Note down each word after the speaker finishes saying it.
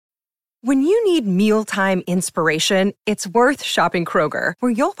When you need mealtime inspiration, it's worth shopping Kroger,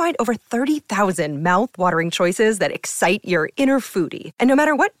 where you'll find over 30,000 mouth-watering choices that excite your inner foodie. And no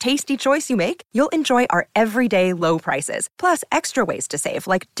matter what tasty choice you make, you'll enjoy our everyday low prices, plus extra ways to save,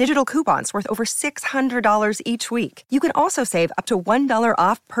 like digital coupons worth over $600 each week. You can also save up to $1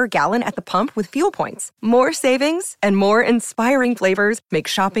 off per gallon at the pump with fuel points. More savings and more inspiring flavors make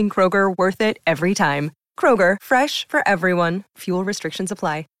shopping Kroger worth it every time. Kroger, fresh for everyone. Fuel restrictions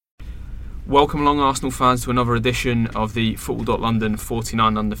apply. Welcome along, Arsenal fans, to another edition of the Football.London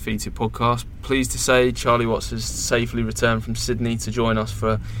 49 Undefeated podcast. Pleased to say Charlie Watts has safely returned from Sydney to join us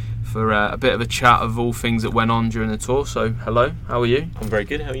for a bit of a chat of all things that went on during the tour. So, hello, how are you? I'm very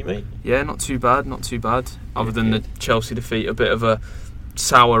good, how are you, mate? Yeah, not too bad. Other than the Chelsea defeat, a bit of a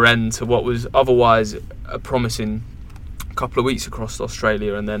sour end to what was otherwise a promising couple of weeks across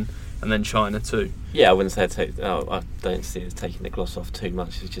Australia and then China too. Yeah, I wouldn't say I don't see it as taking the gloss off too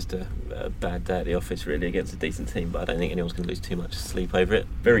much. It's just a bad day at the office, really, against a decent team. But I don't think anyone's going to lose too much sleep over it.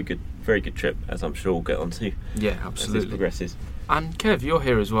 Very good trip, as I'm sure we'll get on to. Yeah, absolutely. As this progresses. And Kev, you're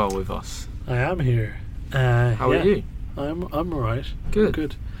here as well with us. I am here. How are you? I'm alright.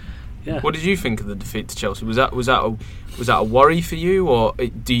 Good. Yeah. What did you think of the defeat to Chelsea? Was that a worry for you, or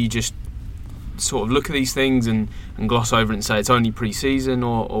do you just sort of look at these things and gloss over it and say it's only pre-season,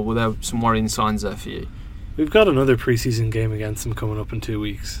 or were there some worrying signs there for you? We've got another pre-season game against them coming up in 2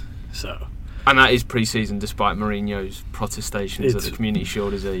 weeks, so. And that is pre-season, despite Mourinho's protestations that the Community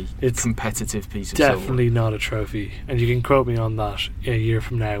Shield is a competitive piece of definitely silver. not a trophy, and you can quote me on that a year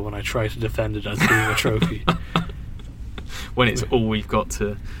from now when I try to defend it as being a trophy. When it's all we've got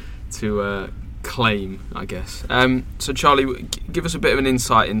to claim, I guess. So Charlie, give us a bit of an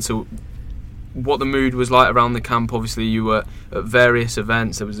insight into what the mood was like around the camp. Obviously you were at various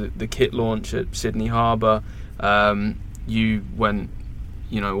events. There was the kit launch at Sydney Harbour. You went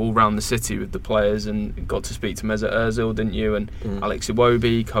all around the city with the players and got to speak to Mesut Ozil, didn't you, and Alex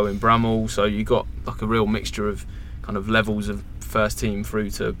Iwobi, Cohen Bramall, so you got like a real mixture of kind of levels of first team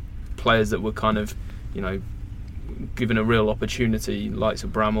through to players that were kind of given a real opportunity, likes of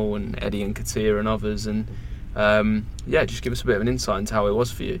Bramall and Eddie Nketiah and others, and just give us a bit of an insight into how it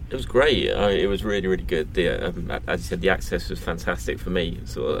was for you. It was great. It was really, really good. As you said, the access was fantastic for me.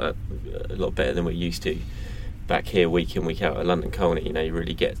 Sort of a lot better than we're used to back here, week in, week out at London Colney. You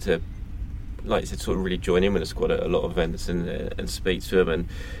really get to, like I said, sort of really join in with the squad at a lot of events and speak to them, and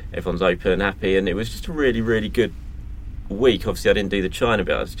everyone's open and happy. And it was just a really, really good week. Obviously, I didn't do the China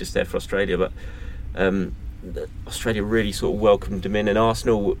bit. I was just there for Australia, but Australia really sort of welcomed them in, and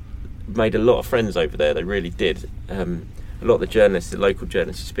Arsenal made a lot of friends over there. They really did. A lot of the local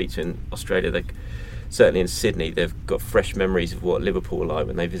journalists you speak to in Australia, certainly in Sydney, they've got fresh memories of what Liverpool were like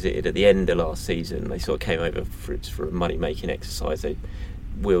when they visited at the end of last season. They sort of came over for a money-making exercise. They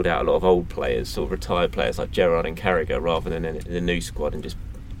wheeled out a lot of old players, sort of retired players like Gerrard and Carragher, rather than the new squad, and just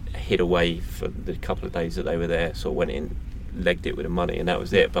hid away for the couple of days that they were there. Sort of went in, legged it with the money, and that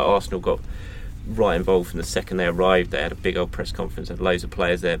was it. But Arsenal got right involved from the second they arrived. They had a big old press conference, had loads of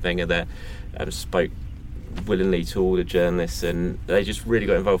players there, Wenger there, spoke willingly to all the journalists, and they just really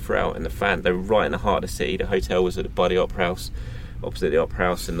got involved throughout. And they were right in the heart of the city. The hotel was by the Opera House, opposite the Opera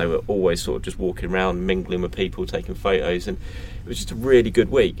House, and they were always sort of just walking around, mingling with people, taking photos, and it was just a really good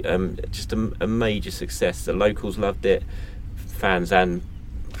week. Just a major success. The locals loved it, fans and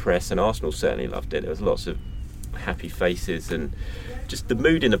press, and Arsenal certainly loved it. There was lots of happy faces, and just the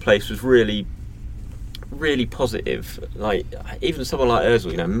mood in the place was really, really positive. Like, even someone like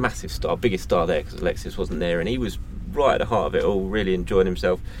Ozil, massive star, biggest star there because Alexis wasn't there, and he was right at the heart of it all, really enjoying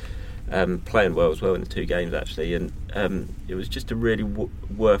himself, playing well as well in the 2 games actually, and it was just a really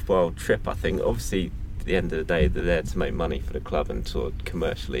worthwhile trip. I think obviously at the end of the day they're there to make money for the club and sort of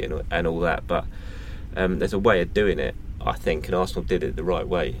commercially and all that, but there's a way of doing it, I think, and Arsenal did it the right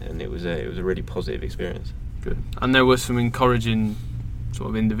way, and it was a really positive experience. Good. And there were some encouraging sort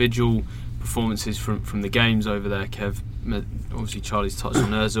of individual performances from the games over there, Kev. Obviously Charlie's touched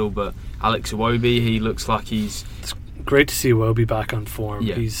on Ozil, but Alex Iwobi, he looks like it's great to see Iwobi back on form.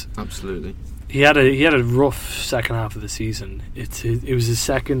 Yeah, absolutely. He had a rough second half of the season. It was his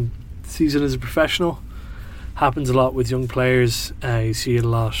second season as a professional. Happens a lot with young players. You see it a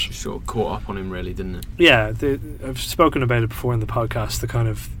lot. Just sort of caught up on him, really, didn't it? Yeah, I've spoken about it before in the podcast. The kind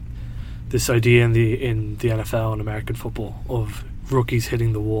of this idea in the NFL and American football of rookies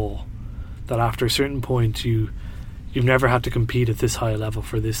hitting the wall. That after a certain point you've never had to compete at this high level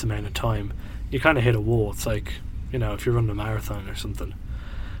for this amount of time. You kind of hit a wall. It's like, if you're running a marathon or something.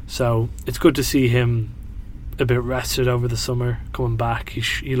 So it's good to see him a bit rested over the summer, coming back.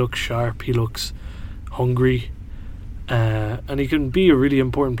 He looks sharp, he looks hungry, And he can be a really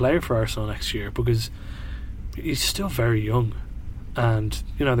important player for Arsenal next year because he's still very young. And,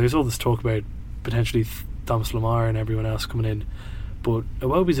 there's all this talk about potentially Thomas Lemar and everyone else coming in. But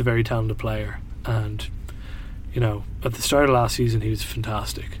Iwobi's a very talented player. And, at the start of last season, he was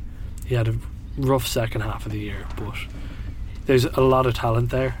fantastic. He had a rough second half of the year, but there's a lot of talent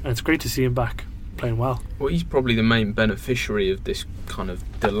there. And it's great to see him back playing well. Well, he's probably the main beneficiary of this kind of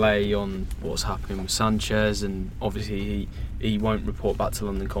delay on what's happening with Sanchez, and obviously he won't report back to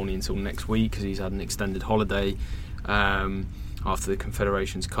London Colney until next week because he's had an extended holiday after the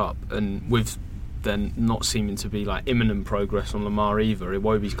Confederations Cup, and with then not seeming to be like imminent progress on Lemar either,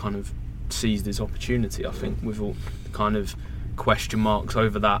 Iwobi's kind of seized his opportunity, I think, with all the kind of question marks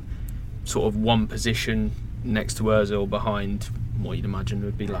over that sort of one position next to Ozil behind what you'd imagine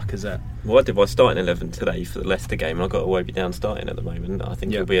would be Lacazette. Well, I did my starting 11 today for the Leicester game, and I've got Iwobi down starting at the moment. I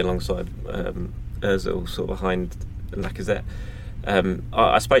think he'll be alongside Ozil, sort of behind Lacazette.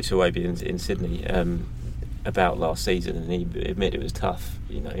 I spoke to Iwobi in Sydney about last season, and he admitted it was tough.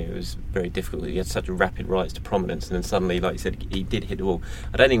 It was very difficult. He had such a rapid rise to prominence, and then suddenly, like you said, he did hit the wall.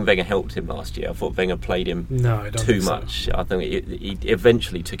 I don't think Wenger helped him last year. I thought Wenger played him too much. I think he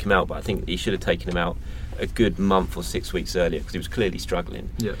eventually took him out, but I think he should have taken him out a good month or 6 weeks earlier because he was clearly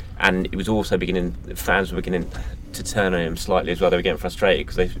struggling. Yeah. And it was also fans were beginning to turn on him slightly as well. They were getting frustrated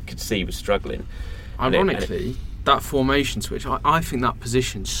because they could see he was struggling. Ironically, that formation switch, I think that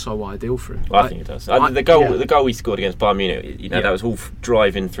position's so ideal for him. I think it does. The goal he scored against Bayern Munich, that was all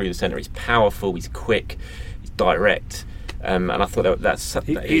driving through the centre. He's powerful, he's quick, he's direct, and I thought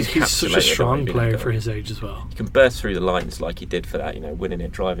he's such a strong player for his age as well. He can burst through the lines like he did for that, winning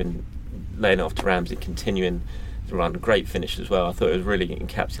it, driving, laying it off to Ramsey, continuing to run. Great finish as well. I thought it was really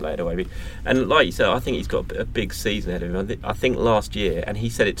encapsulated away. And like you said, I think he's got a big season ahead of him. I think last year, and he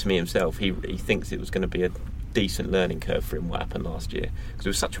said it to me himself, he thinks it was going to be a decent learning curve for him what happened last year because it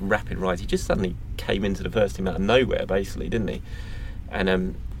was such a rapid rise. He just suddenly came into the first team out of nowhere, basically, didn't he?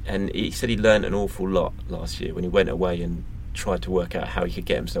 And he said he learned an awful lot last year when he went away and tried to work out how he could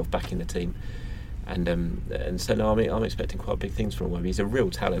get himself back in the team. And so now I'm expecting quite big things from him. He's a real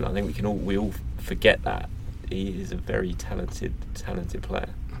talent. I think we all forget that he is a very talented player.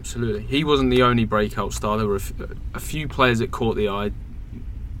 Absolutely. He wasn't the only breakout star. There were a few players that caught the eye,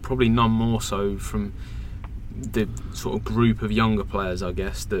 probably none more so from the sort of group of younger players, I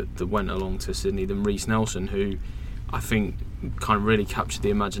guess, that went along to Sydney than Reiss Nelson, who I think kind of really captured the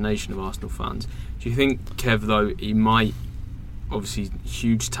imagination of Arsenal fans. Do you think, Kev, though, he might, obviously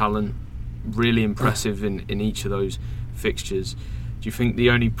huge talent, really impressive in each of those fixtures, do you think the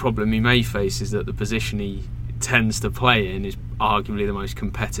only problem he may face is that the position he tends to play in is arguably the most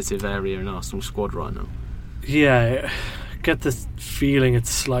competitive area in Arsenal's squad right now? Yeah, get the feeling it's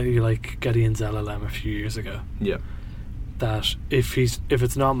slightly like Gideon Zelalem a few years ago. Yeah, that if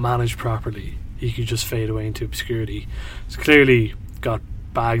it's not managed properly, he could just fade away into obscurity. He's clearly got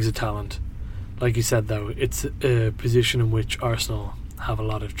bags of talent. Like you said, though, it's a position in which Arsenal have a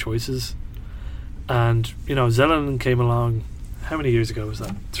lot of choices. And Zelalem came along. How many years ago was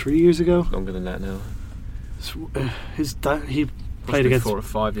that? 3 years ago? Longer than that now. So, he played against 4 or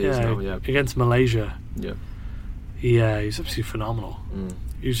 5 years now. Yeah, against Malaysia. Yeah. Yeah, he's absolutely phenomenal.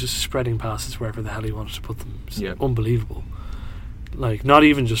 He was just spreading passes wherever the hell he wanted to put them. Unbelievable. Like, not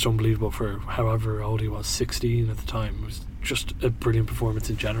even just unbelievable for however old he was, 16 at the time. It was just a brilliant performance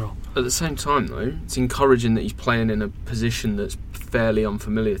in general. At the same time, though, it's encouraging that he's playing in a position that's fairly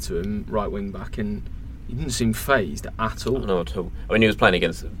unfamiliar to him, right wing back, and he didn't seem phased at all. Not at all. I mean, he was playing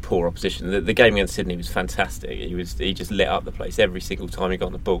against poor opposition. The game against Sydney was fantastic. He just lit up the place every single time he got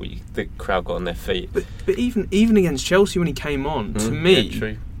on the ball. The crowd got on their feet. But even against Chelsea when he came on, to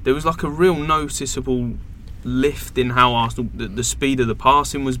me, there was like a real noticeable lift in how Arsenal, the speed of the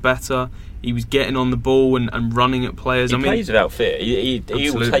passing was better. He was getting on the ball and running at players. He plays without fear.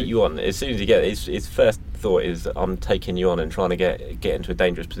 He will take you on as soon as you get it. His first thought is, I'm taking you on and trying to get into a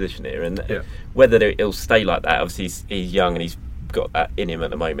dangerous position here. And whether it'll stay like that, obviously he's young and he's got that in him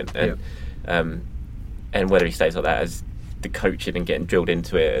at the moment. And whether he stays like that as the coaching and getting drilled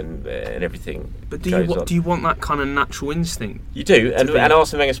into it and everything. But do you want that kind of natural instinct? You do, and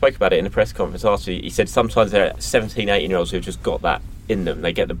Arsene Wenger spoke about it in a press conference after. He said sometimes there are 17, 18-year-olds who've just got that in them.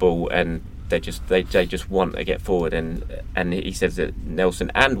 They get the ball and they just want to get forward. And he says that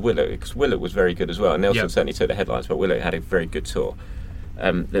Nelson and Willock, because Willock was very good as well. And Nelson certainly took the headlines, but Willock had a very good tour.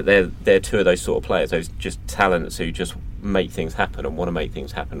 That they're two of those sort of players, those just talents who just make things happen and want to make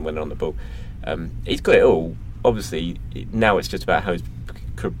things happen when they're on the ball. He's got it all. Obviously, now it's just about how his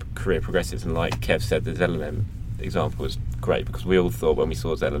career progresses. And like Kev said, the Zelalem example was great because we all thought when we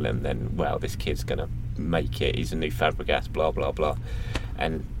saw Zelalem then, wow, this kid's going to make it. He's a new Fabregas, blah blah blah.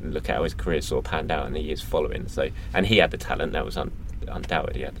 And look at how his career sort of panned out in the years following. So, and he had the talent. That was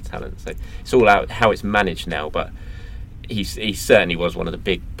undoubted. He had the talent. So it's all out how it's managed now. But he certainly was one of the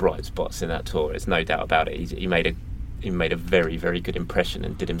big bright spots in that tour. There's no doubt about it. He made a very, very good impression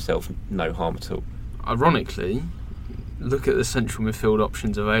and did himself no harm at all. Ironically, look at the central midfield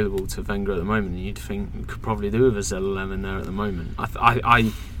options available to Wenger at the moment, and you'd think you could probably do with a Zelalem there at the moment.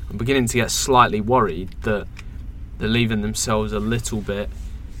 I'm beginning to get slightly worried that they're leaving themselves a little bit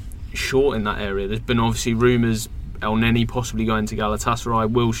short in that area. There's been obviously rumours El Neni possibly going to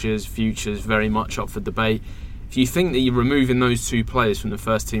Galatasaray. Wilshere's future is very much up for debate. If you think that you're removing those two players from the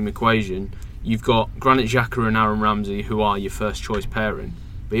first team equation, you've got Granit Xhaka and Aaron Ramsey, who are your first choice pairing.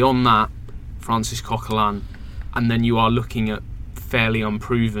 Beyond that, Francis Coquelin, and then you are looking at fairly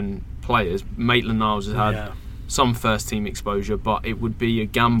unproven players. Maitland-Niles has had some first team exposure, but it would be a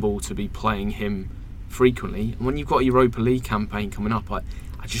gamble to be playing him frequently. And when you've got a Europa League campaign coming up, I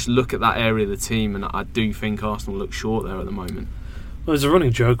just look at that area of the team and I do think Arsenal look short there at the moment. Well, there's a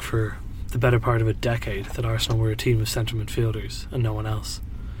running joke for the better part of a decade that Arsenal were a team of centre midfielders and no one else.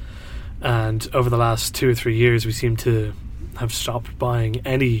 And over the last 2 or 3 years, we seem to have stopped buying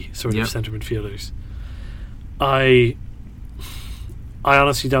any sort of centre midfielders. I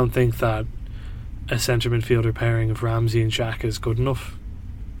honestly don't think that a centre midfielder pairing of Ramsey and Xhaka is good enough.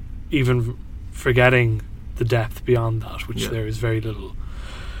 Even forgetting the depth beyond that, which there is very little.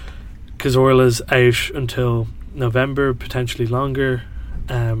 Cazorla's out until November, potentially longer.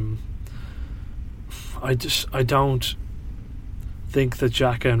 I don't think that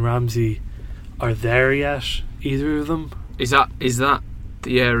Xhaka and Ramsey are there yet, either of them. Is that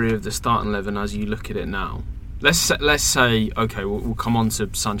the area of the starting 11 as you look at it now? Let's say okay, we'll come on to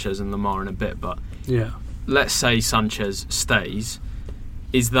Sanchez and Lamar in a bit, but let's say Sanchez stays.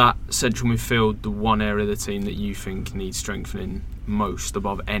 Is that central midfield the one area of the team that you think needs strengthening most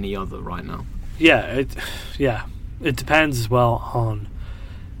above any other right now? It depends as well on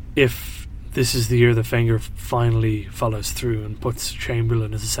if this is the year that Wenger finally follows through and puts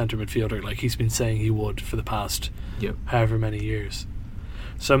Chamberlain as a centre midfielder like he's been saying he would for the past however many years.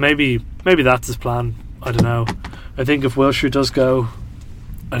 So maybe that's his plan. I don't know. I think if Wilshere does go,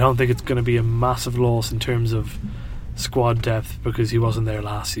 I don't think it's going to be a massive loss in terms of squad depth because he wasn't there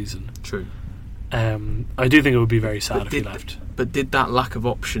last season. True. I do think it would be very sad if he left. But did that lack of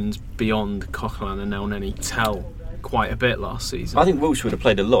options beyond Coquelin and El Neni tell quite a bit last season? I think Wilshere would have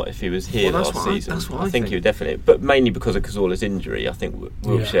played a lot if he was here last season. I think he would definitely, but mainly because of Cazorla's injury. I think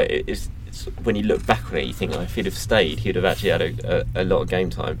Wilshere is. When you look back on it, you think if he'd have stayed, he'd have actually had a lot of game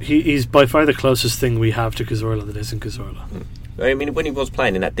time. He's by far the closest thing we have to Cazorla that isn't Cazorla. I mean, when he was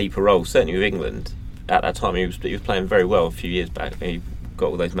playing in that deeper role, certainly with England at that time, he was playing very well a few years back. He got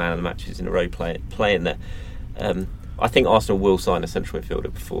all those man of the matches in a row playing there. I think Arsenal will sign a central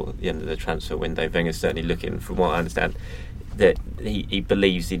midfielder before the end of the transfer window. Wenger's certainly looking, from what I understand, that he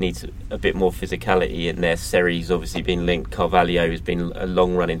believes he needs a bit more physicality in there. Seri's obviously been linked. Carvalho has been a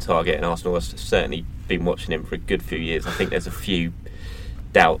long-running target, and Arsenal has certainly been watching him for a good few years. I think there's a few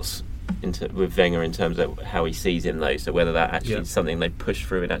doubts with Wenger in terms of how he sees him, though. So whether that actually is something they push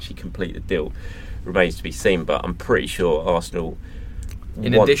through and actually complete the deal remains to be seen. But I'm pretty sure Arsenal...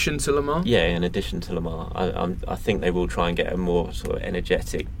 In addition to Lamar? Yeah, in addition to Lamar. I think they will try and get a more sort of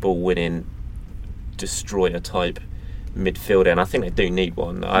energetic, ball-winning, destroyer-type midfielder, and I think they do need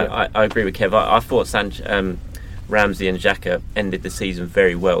one. I agree with Kev. I thought Ramsey and Xhaka ended the season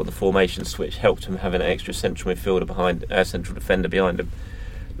very well. The formation switch helped him. Having an extra central midfielder central defender behind him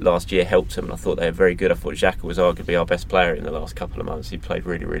last year helped him, and I thought they were very good. I thought Xhaka was arguably our best player in the last couple of months. He played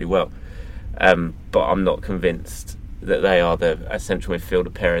really, really well. But I'm not convinced that they are a central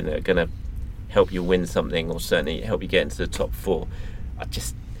midfielder pairing that are going to help you win something, or certainly help you get into the top four.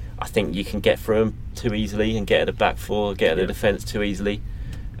 I think you can get through them too easily and get at the back four, get at the defence too easily.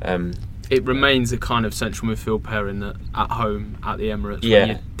 It remains a kind of central midfield pairing that at home at the Emirates, when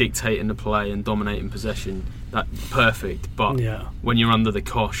you're dictating the play and dominating possession, that's perfect. But when you're under the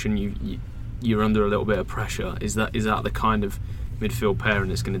cosh and you're under a little bit of pressure, is that the kind of midfield pairing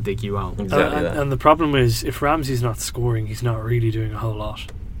that's going to dig you out? Exactly. And the problem is, if Ramsey's not scoring, he's not really doing a whole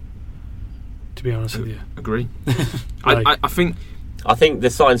lot, to be honest with you. Agree. I think the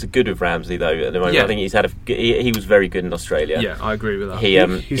signs are good with Ramsey though at the moment. I think he was very good in Australia. Yeah, I agree with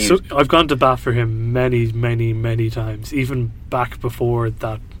that. I've gone to bat for him many, many, many times, even back before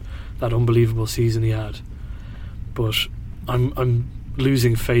that unbelievable season he had. But I'm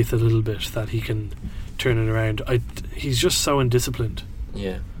losing faith a little bit that he can turn it around. He's just so undisciplined.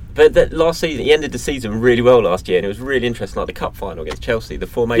 Yeah, But that last season, he ended the season really well last year, and it was really interesting. Like the cup final against Chelsea, the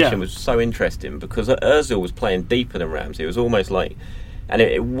formation was so interesting because Ozil was playing deeper than Ramsey. It was almost like, and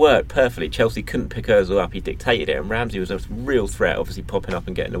it worked perfectly. Chelsea couldn't pick Ozil up; he dictated it, and Ramsey was a real threat, obviously popping up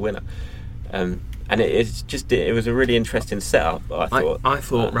and getting the winner. And it was a really interesting setup. I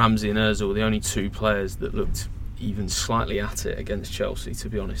thought Ramsey and Ozil were the only two players that looked even slightly at it against Chelsea. To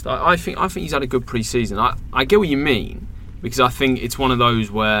be honest, I think he's had a good pre-season. I get what you mean. Because I think it's one of those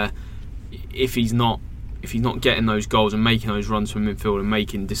where if he's not getting those goals and making those runs from midfield and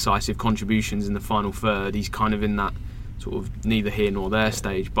making decisive contributions in the final third, he's kind of in that sort of neither here nor there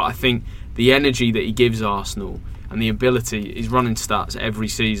stage. But I think the energy that he gives Arsenal and the ability, his running stats every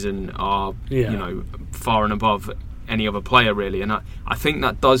season are far and above any other player really, and I think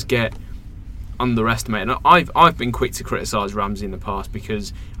that does get underestimated. And I've been quick to criticise Ramsey in the past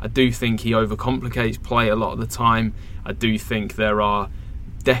because I do think he overcomplicates play a lot of the time. I do think there are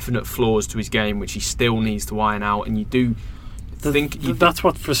definite flaws to his game which he still needs to iron out, and you do think that's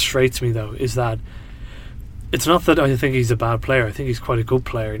what frustrates me though, is that it's not that I think he's a bad player. I think he's quite a good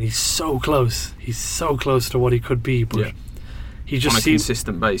player, and he's so close to what he could be, but he just on a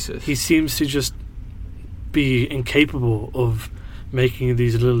consistent basis he seems to just be incapable of making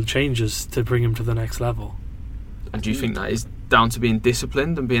these little changes to bring him to the next level. And do you think that is down to being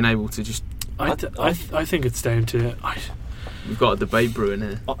disciplined and being able to just... I think it's down to... We've got a debate brewing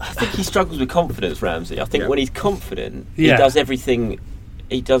here. I think he struggles with confidence, Ramsey. I think when he's confident, he does everything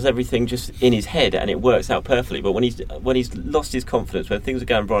just in his head, and it works out perfectly. But when he's lost his confidence, when things are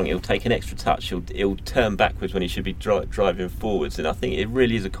going wrong, he'll take an extra touch. He'll turn backwards when he should be driving forwards. And I think it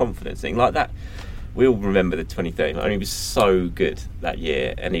really is a confidence thing like that. We all remember the 2013. I mean, he was so good that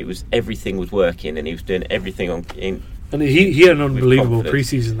year, and everything was working, and he was doing everything and he had an unbelievable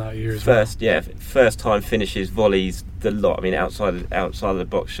pre-season that year as well. First time finishes, volleys, the lot. I mean, outside of the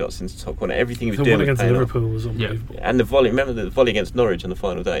box shots into top corner, everything he was doing. The one against Liverpool was unbelievable. And the volley. Remember the volley against Norwich on the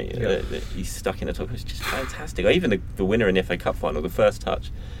final day? He's stuck in the top. It was just fantastic. Even the winner in the FA Cup final, the first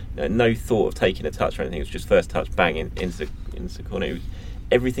touch, no thought of taking a touch or anything. It was just first touch, bang into the corner.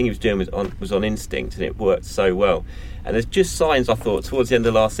 Everything he was doing was on instinct, and it worked so well. And there's just signs, I thought, towards the end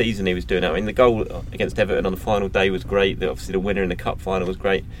of last season he was doing that. I mean, the goal against Everton on the final day was great. Obviously, the winner in the cup final was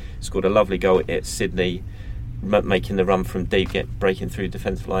great. Scored a lovely goal at Sydney, making the run from deep, breaking through the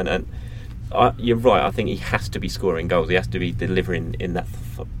defensive line. And you're right, I think he has to be scoring goals. He has to be delivering in that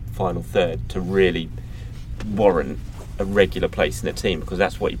final third to really warrant a regular place in the team, because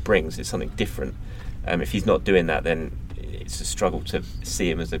that's what he brings. It's something different. If he's not doing that, then it's a struggle to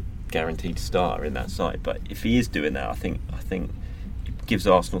see him as a guaranteed starter in that side. But if he is doing that, I think it gives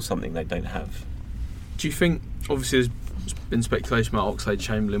Arsenal something they don't have. Do you think, obviously there's been speculation about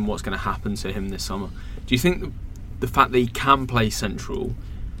Oxlade-Chamberlain, what's going to happen to him this summer? Do you think the fact that he can play central,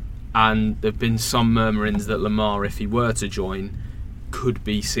 and there have been some murmurings that Lamar, if he were to join, could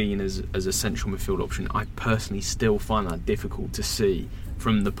be seen as a central midfield option? I personally still find that difficult to see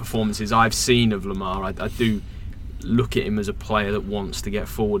from the performances I've seen of Lamar. I do look at him as a player that wants to get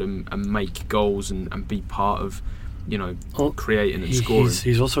forward and make goals and be part of, creating and scoring.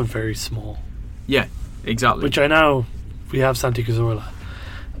 He's also very small. Yeah, exactly. Which I know we have Santi Cazorla,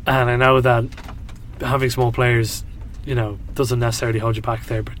 and I know that having small players, doesn't necessarily hold you back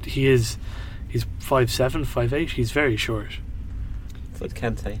there. But he's 5'7", 5'8". He's very short. It's like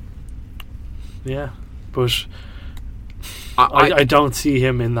Kante. Yeah, but I don't see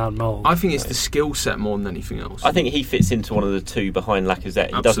him in that mould. I think it's the skill set more than anything else. I think he fits into one of the two behind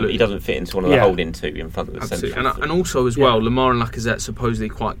Lacazette. He doesn't fit into one of the holding two in front of the centre. And also as well, Lamar and Lacazette supposedly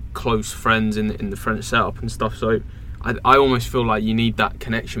quite close friends in the French setup and stuff. So I almost feel like you need that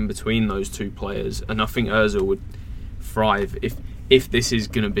connection between those two players. And I think Ozil would thrive if this is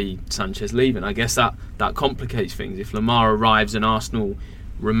going to be Sanchez leaving. I guess that complicates things. If Lamar arrives and Arsenal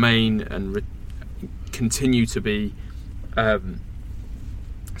remain and continue to be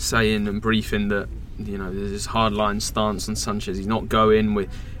saying and briefing that there's this hardline stance on Sanchez, he's not going,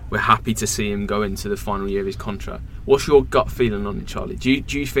 we're happy to see him go into the final year of his contract. What's your gut feeling on it, Charlie? Do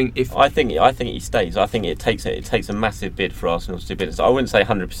you think if I think he stays. I think it takes a massive bid for Arsenal to do. I wouldn't say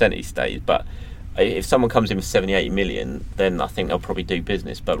 100% he stays, but if someone comes in with 70-80 million, then I think they'll probably do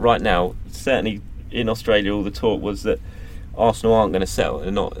business. But right now, certainly in Australia, all the talk was that Arsenal aren't going to sell.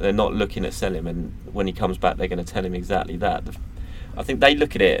 They're not looking at selling him, and when he comes back, they're going to tell him exactly that. I think they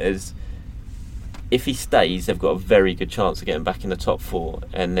look at it as, if he stays, they've got a very good chance of getting back in the top four,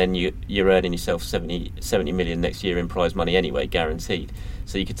 and then you're earning yourself 70 million next year in prize money anyway, guaranteed.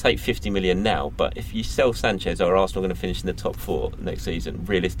 So you could take 50 million now, but if you sell Sanchez, are Arsenal going to finish in the top four next season?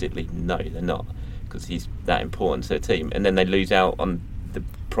 Realistically, no, they're not, because he's that important to the team. And then they lose out on the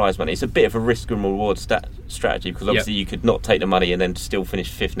prize money. It's a bit of a risk and reward strategy, because obviously you could not take the money and then still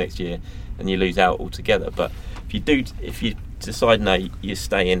finish 5th next year and you lose out altogether. But if you decide no, you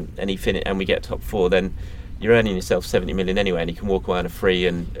stay in and we get top 4, then you're earning yourself 70 million anyway, and you can walk away on a free,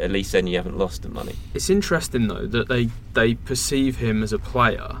 and at least then you haven't lost the money. It's interesting though that they perceive him as a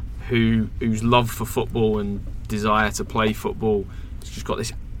player whose love for football and desire to play football has just got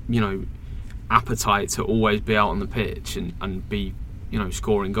this, appetite to always be out on the pitch and be,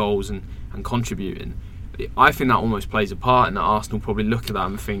 scoring goals and contributing. I think that almost plays a part, and that Arsenal probably look at that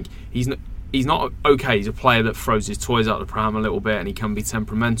and think he's not okay. He's a player that throws his toys out the pram a little bit, and he can be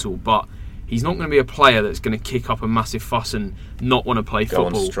temperamental, but he's not going to be a player that's going to kick up a massive fuss and not want to play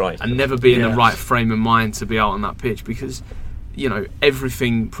football and never be in the right frame of mind to be out on that pitch, because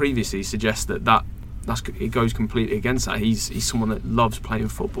everything previously suggests that it goes completely against that. He's someone that loves playing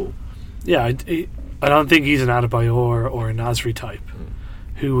football. Yeah, I don't think he's an Adebayor or a Nasri type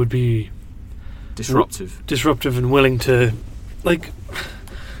who would be disruptive and willing to, like.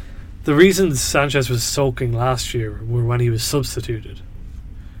 The reasons Sanchez was sulking last year were when he was substituted.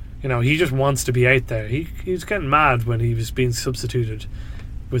 He just wants to be out there. He was getting mad when he was being substituted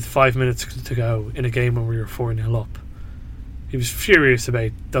with 5 minutes to go in a game when we were 4-0 up. He was furious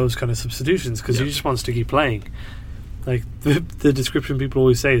about those kind of substitutions because he just wants to keep playing. Like the description people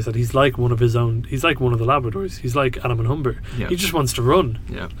always say is that he's like one of his own. He's like one of the Labradors. He's like Adam and Humber. Yeah. He just wants to run.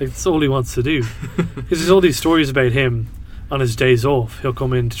 Yeah. Like that's all he wants to do. Because there's all these stories about him on his days off. He'll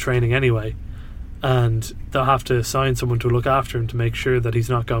come into training anyway, and they'll have to assign someone to look after him to make sure that he's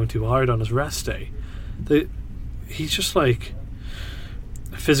not going too hard on his rest day. He's just like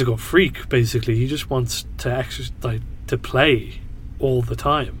a physical freak, basically. He just wants to exercise, to play all the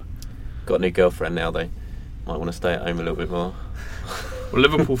time. Got a new girlfriend now, though. Might want to stay at home a little bit more. Well,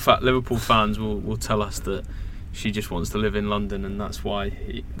 Liverpool fans will tell us that she just wants to live in London, and that's why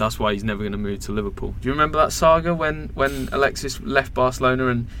he's never going to move to Liverpool. Do you remember that saga when Alexis left Barcelona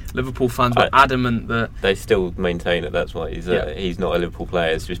and Liverpool fans were adamant that they still maintain that that's why he's not a Liverpool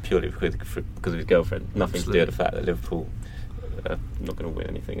player? It's just purely because of his girlfriend. Nothing to do with the fact that Liverpool are not going to win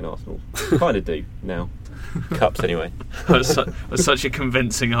anything in Arsenal. Kind of do now. Cups anyway. That's such a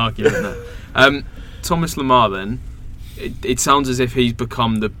convincing argument. Thomas Lemar, then, it sounds as if he's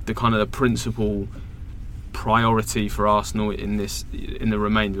become the kind of the principal priority for Arsenal in the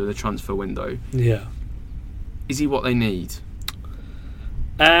remainder of the transfer window. Yeah. Is he what they need?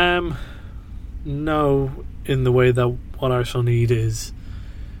 No, in the way that what Arsenal need is,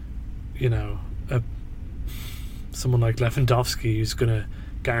 someone like Lewandowski who's going to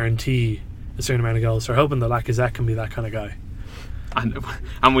guarantee a certain amount of goals. They're hoping that Lacazette can be that kind of guy. I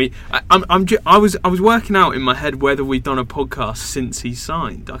was working out in my head whether we've done a podcast since he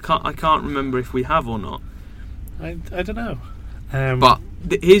signed. I can't remember if we have or not. I don't know. But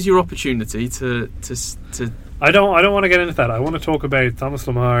here's your opportunity to. I don't want to get into that. I want to talk about Thomas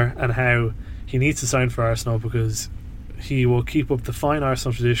Lemar and how he needs to sign for Arsenal, because he will keep up the fine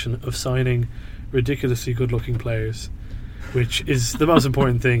Arsenal tradition of signing ridiculously good-looking players, which is the most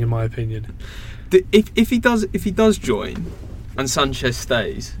important thing in my opinion. If he does join and Sanchez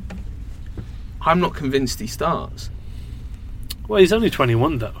stays, I'm not convinced he starts. Well, he's only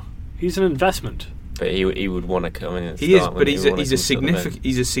 21 though. He's an investment. But he would want to come in and he start. But he's a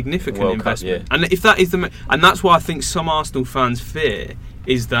significant investment. Yeah. And if that is and that's why I think some Arsenal fans fear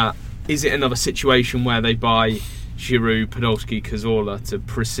is it another situation where they buy Giroud, Podolski, Cazorla to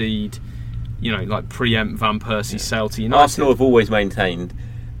precede, preempt Van Persie's sale to United. Arsenal have always maintained,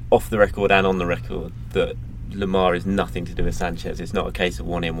 off the record and on the record, that Lemar is nothing to do with Sanchez. It's not a case of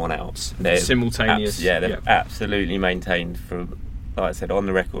one in, one out. Simultaneous. They've absolutely maintained, from, like I said, on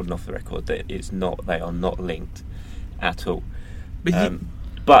the record and off the record, that they are not linked at all.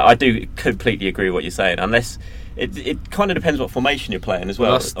 But I do completely agree with what you're saying. Unless it kind of depends what formation you're playing as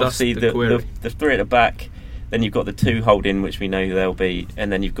well. Obviously, the three at the back. Then you've got the two holding, which we know they'll be,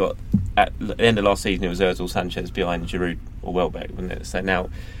 and then you've got, at the end of last season, it was Ozil, Sanchez behind Giroud or Welbeck, wasn't it? So now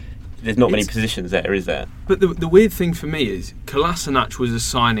there's not many positions there, is there? But the weird thing for me is Kolasinac was a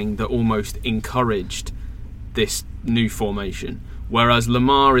signing that almost encouraged this new formation, whereas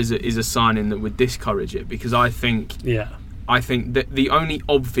Lemar is a signing that would discourage it, because I think that the only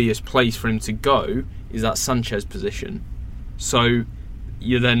obvious place for him to go is that Sanchez position. So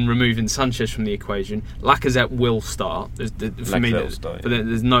you're then removing Sanchez from the equation. Lacazette will start. But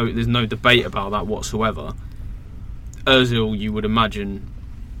there's no debate about that whatsoever. Ozil, you would imagine,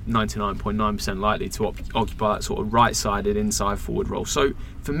 99.9% likely to occupy that sort of right-sided inside forward role. So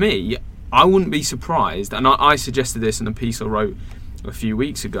for me, I wouldn't be surprised, and I suggested this in a piece I wrote a few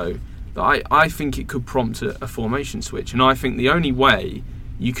weeks ago, that I think it could prompt a formation switch. And I think the only way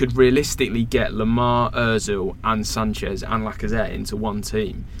you could realistically get Lamar, Ozil and Sanchez and Lacazette into one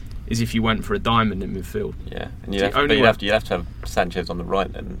team is if you went for a diamond in midfield. Yeah, and you'd have to have Sanchez on the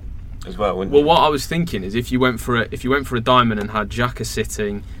right then as well, wouldn't you? Well, what I was thinking is if you went for a diamond and had Xhaka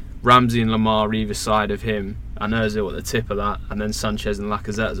sitting, Ramsey and Lamar either side of him, and Ozil at the tip of that, and then Sanchez and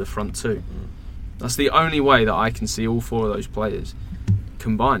Lacazette as a front two. That's the only way that I can see all four of those players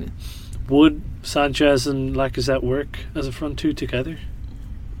combining. Would Sanchez and Lacazette work as a front two together?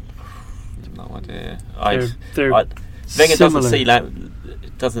 No idea. Wenger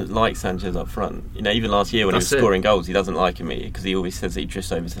doesn't like Sanchez up front. You know, even last year when he was scoring goals, he doesn't like him because he always says that he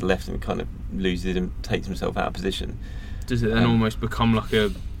drifts over to the left and kind of loses and takes himself out of position. Does it then almost become like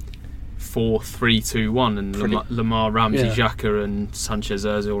a 4-3-2-1 and Lamar, Ramsey, Xhaka and Sanchez,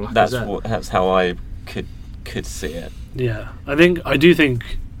 Ozil, Lacazette? That's how I could see it. Yeah, I do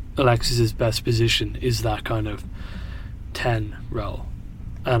think Alexis's best position is that kind of 10 role,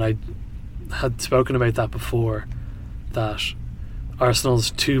 and I had spoken about that before, that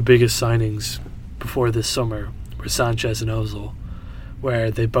Arsenal's two biggest signings before this summer were Sanchez and Ozil,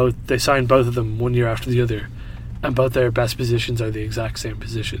 where they signed both of them 1 year after the other, and both their best positions are the exact same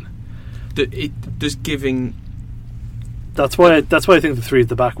position. That's why I think the three at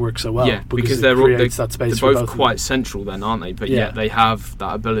the back work so well. Yeah, because they're both quite central then, aren't they? But yet they have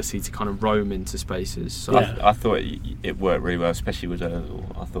that ability to kind of roam into spaces. So I thought it worked really well, especially with Ozil.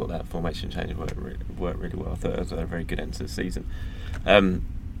 I thought that formation change worked really well. I thought it was a very good end to the season.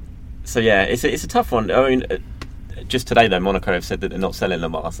 So yeah, it's a tough one. I mean, just today though, Monaco have said that they're not selling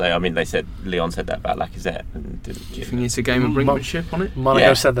Lamar. So I mean, Leon said that about Lacazette. Do you think it's a game of brinkmanship on it?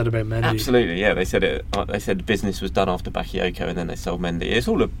 Monaco said that about Mendy. Absolutely, yeah. They said it. They said business was done after Bakayoko, and then they sold Mendy. It's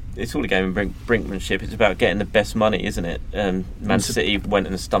all a game of brinkmanship. It's about getting the best money, isn't it? Man City went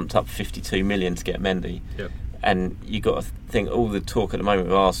and stumped up 52 million to get Mendy. Yep. And you got to think all the talk at the moment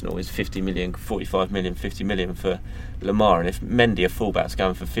with Arsenal is 50 million, 45 million, 50 million for Lamar, and if Mendy, a fullback's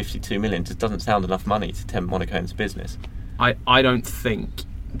going for 52 million, it just doesn't sound enough money to tempt Monaco into business. I don't think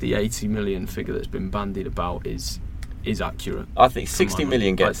the 80 million figure that's been bandied about is accurate. I think 60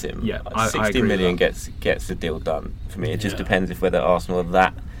 million gets him. Yeah, 60 million gets the deal done for me. It just depends if whether Arsenal are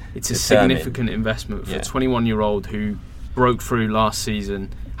that. It's a significant investment for a 21-year-old who broke through last season.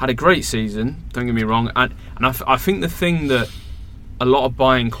 Had a great season, don't get me wrong, and I think the thing that a lot of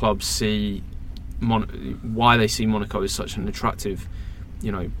buying clubs see, why they see Monaco as such an attractive,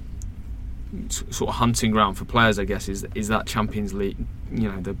 sort of hunting ground for players, I guess, is that Champions League.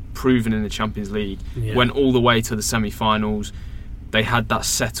 They're proven in the Champions League, went all the way to the semi-finals. They had that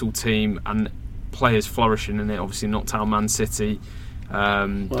settled team and players flourishing in it. Obviously, knocked out Man City,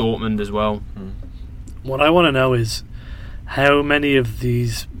 Dortmund as well. What I want to know is how many of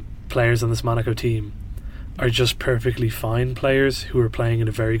these players on this Monaco team are just perfectly fine players who are playing in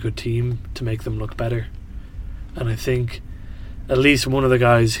a very good team to make them look better. And I think at least one of the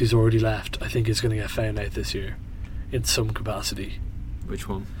guys who's already left, I think, is going to get found out this year in some capacity. Which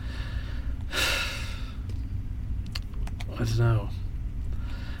one? I don't know.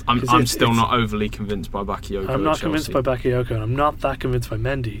 I'm still not overly convinced by Bakayoko. I'm not convinced by Bakayoko, and I'm not that convinced by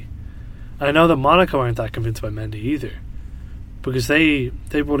Mendy. I know that Monaco aren't that convinced by Mendy either, because they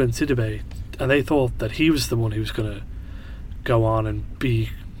brought in Sidibe and they thought that he was the one who was going to go on and be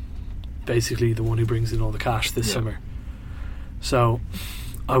basically the one who brings in all the cash this summer. So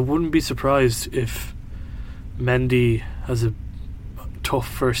I wouldn't be surprised if Mendy has a tough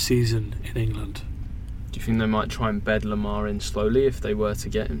first season in England. Do you think they might try and bed Lamar in slowly if they were to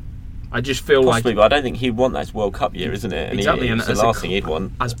get him? I just feel possibly, like... but I don't think he'd want that World Cup year, isn't it? And exactly. It's the last thing he'd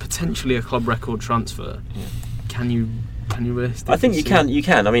want. As potentially a club record transfer, can you realistically... I think you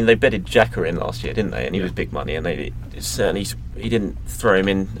can. I mean, they bedded Xhaka in last year, didn't they? And he was big money, and he didn't throw him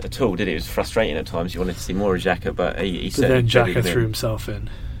in at all, did he? It was frustrating at times. You wanted to see more of Xhaka, but he then Xhaka threw himself in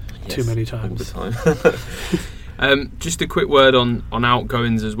too many times. All the time. Just a quick word on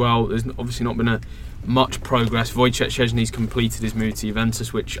outgoings as well. There's obviously not been much progress. Wojciech Szczesny's completed his move to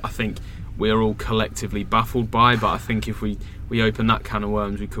Juventus, which I think we're all collectively baffled by, but I think if we open that can of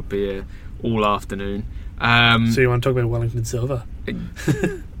worms, we could be here all afternoon. So you want to talk about Wellington Silva?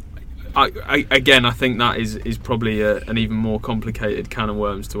 I think that is probably an even more complicated can of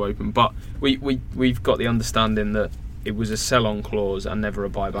worms to open, but we've got the understanding that it was a sell-on clause and never a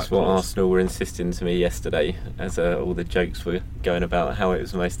buyback clause. That's what Arsenal were insisting to me yesterday, as all the jokes were going about how it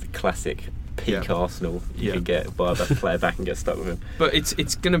was almost the classic peak Arsenal. You could get buy a player back and get stuck with him. But it's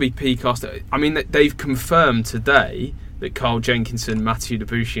going to be peak Arsenal. I mean, they've confirmed today that Carl Jenkinson, Matthew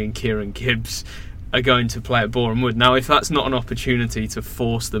Debussy and Kieran Gibbs are going to play at Boreham Wood. Now, if that's not an opportunity to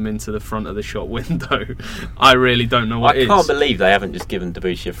force them into the front of the shop window, I really don't know what is. I can't believe they haven't just given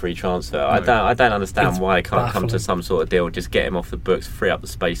Debussy a free transfer. No. I don't understand why they can't come to some sort of deal, just get him off the books, free up the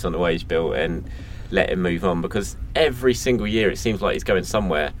space on the wage bill and let him move on, because every single year it seems like he's going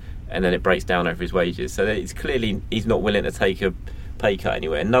somewhere and then it breaks down over his wages. So it's clearly he's not willing to take a pay cut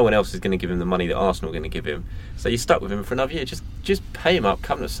anywhere, and no one else is going to give him the money that Arsenal are going to give him. So you're stuck with him for another year. Just pay him up,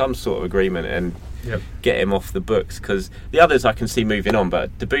 come to some sort of agreement, and get him off the books. Because the others I can see moving on,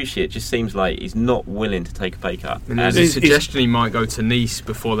 but Debussy, it just seems like he's not willing to take a pay cut. And there's a suggestion he might go to Nice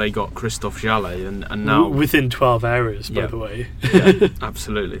before they got Christophe Jallet, and now within 12 hours, by the way. Yeah,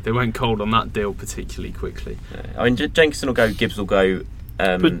 absolutely, they went cold on that deal particularly quickly. I mean, Jenkinson will go, Gibbs will go.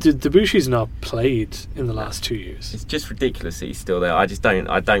 But Debussy's not played in the last 2 years. It's just ridiculous that he's still there. I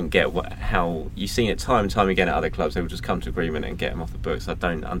don't get how you've seen it time and time again at other clubs. They will just come to agreement and get him off the books. I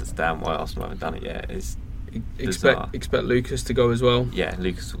don't understand why Arsenal haven't done it yet. It's expect Lucas to go as well. Yeah,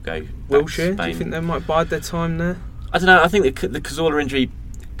 Lucas will go. Wilshere, do you think they might bide their time there? I don't know. I think the Cazorla injury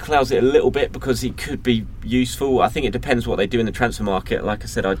clouds it a little bit because he could be useful. I think it depends what they do in the transfer market. Like I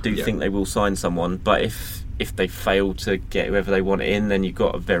said, I do think they will sign someone, but if they fail to get whoever they want in, then you've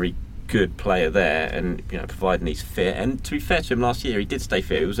got a very good player there, and providing he's fit. And to be fair to him, last year he did stay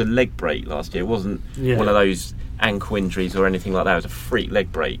fit. It was a leg break last year. It wasn't one of those ankle injuries or anything like that. It was a freak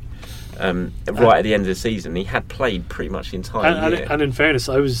leg break. Right at the end of the season, he had played pretty much the entire year. And in fairness,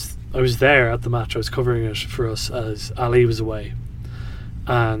 I was there at the match. I was covering it for us as Ali was away,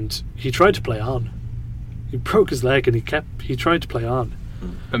 and he tried to play on. He broke his leg, and he tried to play on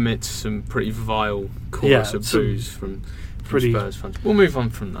amidst some pretty vile chorus of boos from Spurs fans. We'll move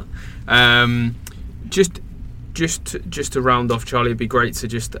on from that. Just to round off, Charlie, it'd be great to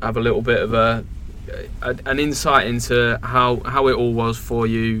just have a little bit of an insight into how it all was for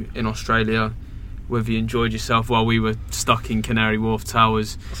you in Australia, whether you enjoyed yourself while we were stuck in Canary Wharf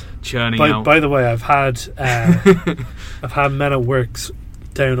Towers churning out. By the way, I've had Men at Work's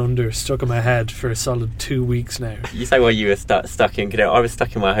Down Under stuck in my head for a solid 2 weeks now. You say while you were stuck in Canary, I was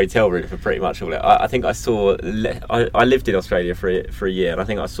stuck in my hotel room for pretty much all it. I think I saw. I lived in Australia for a year, and I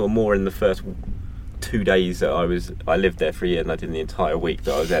think I saw more in the first 2 days that I lived there for a year than I did in the entire week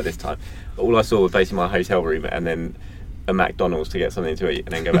that I was there this time. All I saw was basically my hotel room and then a McDonald's to get something to eat and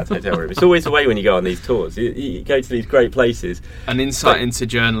then go back to the hotel room. It's always the way when you go on these tours. You go to these great places. An insight into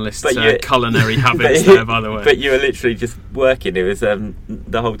journealists' culinary habits there, by the way. But you were literally just working. It was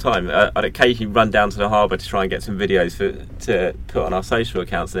the whole time. I'd occasionally run down to the harbour to try and get some videos to put on our social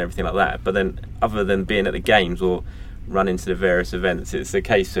accounts and everything like that. But then, other than being at the games or running to the various events, it's a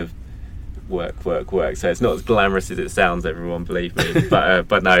case of work. So it's not as glamorous as it sounds, everyone, believe me.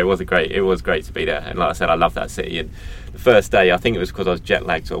 But no, it was great to be there. And like I said, I love that city. And the first day, I think it was because I was jet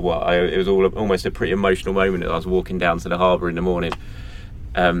lagged or what. It was almost a pretty emotional moment as I was walking down to the harbour in the morning,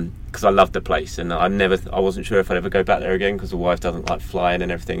 because I loved the place, and I wasn't sure if I'd ever go back there again because the wife doesn't like flying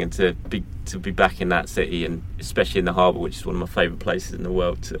and everything. And to be back in that city, and especially in the harbour, which is one of my favourite places in the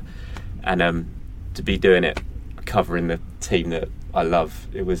world, to be doing it, covering the team that I love,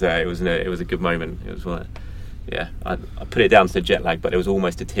 it was a good moment. It was like, I put it down to the jet lag, but there was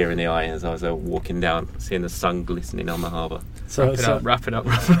almost a tear in the eye as I was walking down, seeing the sun glistening on the harbour. Wrap it up.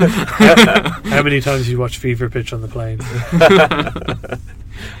 How many times did you watch Fever Pitch on the plane?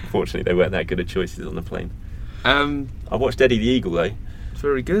 Fortunately, they weren't that good of choices on the plane. I watched Eddie the Eagle though.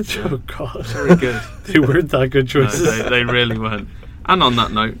 Very good. Oh God, very good. They weren't that good choices. No, they really weren't. And on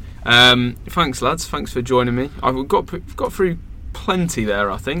that note, thanks lads. Thanks for joining me. I've got through plenty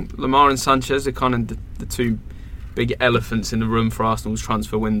there. I think Lamar and Sanchez are kind of the two big elephants in the room for Arsenal's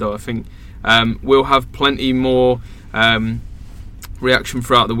transfer window. I think we'll have plenty more reaction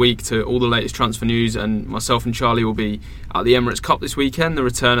throughout the week to all the latest transfer news, and myself and Charlie will be at the Emirates Cup this weekend, the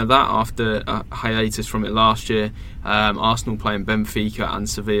return of that after a hiatus from it last year. Arsenal playing Benfica and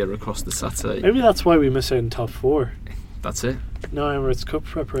Sevilla across the Saturday. Maybe that's why we miss out in top four. That's it. No Emirates Cup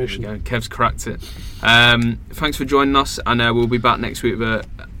preparation. Kev's cracked it. Thanks for joining us, and we'll be back next week with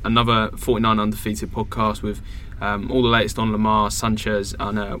another 49 Undefeated podcast with all the latest on Lamar, Sanchez,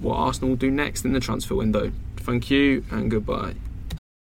 and what Arsenal will do next in the transfer window. Thank you and goodbye.